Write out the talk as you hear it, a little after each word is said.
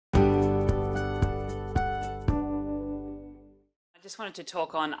Just wanted to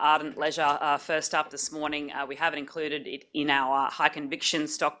talk on Ardent Leisure first up this morning. We haven't included it in our high conviction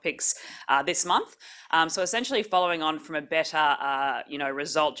stock picks this month. So essentially following on from a better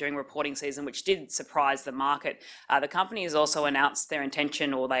result during reporting season, which did surprise the market, the company has also announced their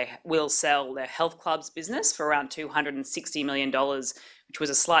intention, or they will sell their health clubs business for around $260 million, which was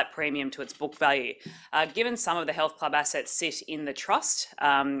a slight premium to its book value. Given some of the health club assets sit in the trust,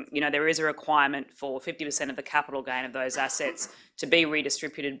 there is a requirement for 50% of the capital gain of those assets to be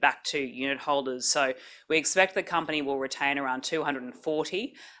redistributed back to unit holders. So we expect the company will retain around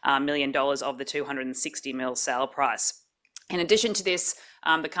 $240 million of the $260 million sale price. In addition to this,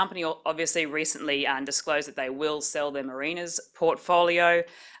 the company obviously recently disclosed that they will sell their marinas portfolio,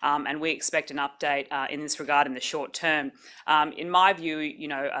 and we expect an update in this regard in the short term. In my view,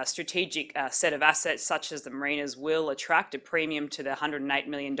 a strategic set of assets such as the marinas will attract a premium to the $108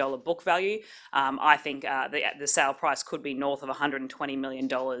 million book value. I think the sale price could be north of $120 million,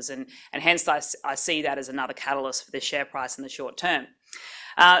 and hence I see that as another catalyst for the share price in the short term.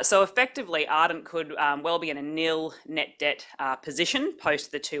 So effectively, Ardent could well be in a nil net debt position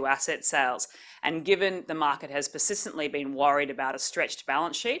post the two asset sales. And given the market has persistently been worried about a stretched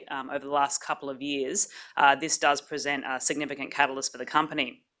balance sheet over the last couple of years, this does present a significant catalyst for the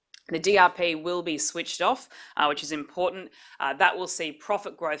company. The DRP will be switched off, which is important. That will see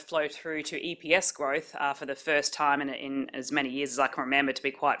profit growth flow through to EPS growth for the first time in as many years as I can remember, to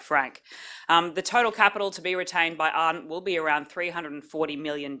be quite frank. The total capital to be retained by Ardent will be around $340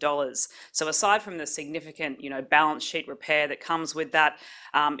 million. So aside from the significant, balance sheet repair that comes with that,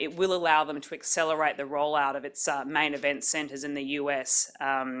 it will allow them to accelerate the rollout of its main event centres in the US,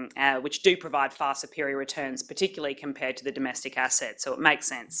 which do provide far superior returns, particularly compared to the domestic assets. So it makes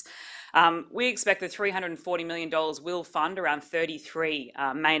sense. We expect the $340 million will fund around 33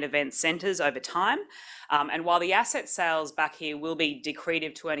 main event centres over time. And while the asset sales back here will be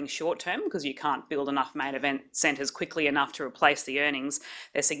decretive to earnings short term, because you can't build enough main event centres quickly enough to replace the earnings,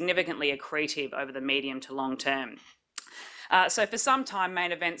 they're significantly accretive over the medium to long term. So for some time,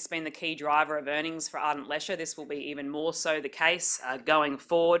 main event's been the key driver of earnings for Ardent Leisure. This will be even more so the case going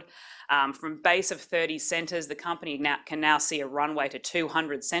forward. From a base of 30 centres, the company can now see a runway to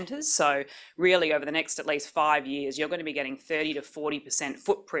 200 centres. So really over the next at least 5 years, you're going to be getting 30 to 40%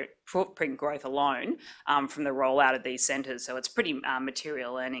 footprint growth alone from the rollout of these centres. So it's pretty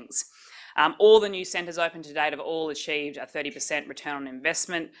material earnings. All the new centres open to date have all achieved a 30% return on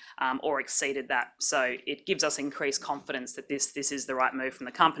investment or exceeded that. So it gives us increased confidence that this is the right move from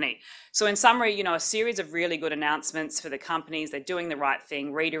the company. So in summary, a series of really good announcements for the companies. They're doing the right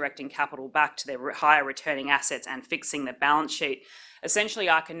thing, redirecting capital back to their higher returning assets and fixing their balance sheet. Essentially,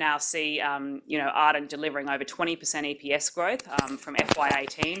 I can now see, Ardent delivering over 20% EPS growth from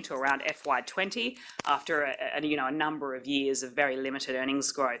FY18 to around FY20 after a number of years of very limited earnings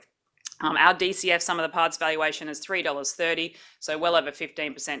growth. Our DCF, sum of the parts valuation, is $3.30, so well over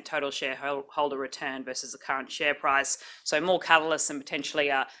 15% total shareholder return versus the current share price. So more catalysts and potentially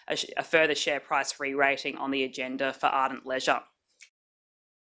a further share price re-rating on the agenda for Ardent Leisure.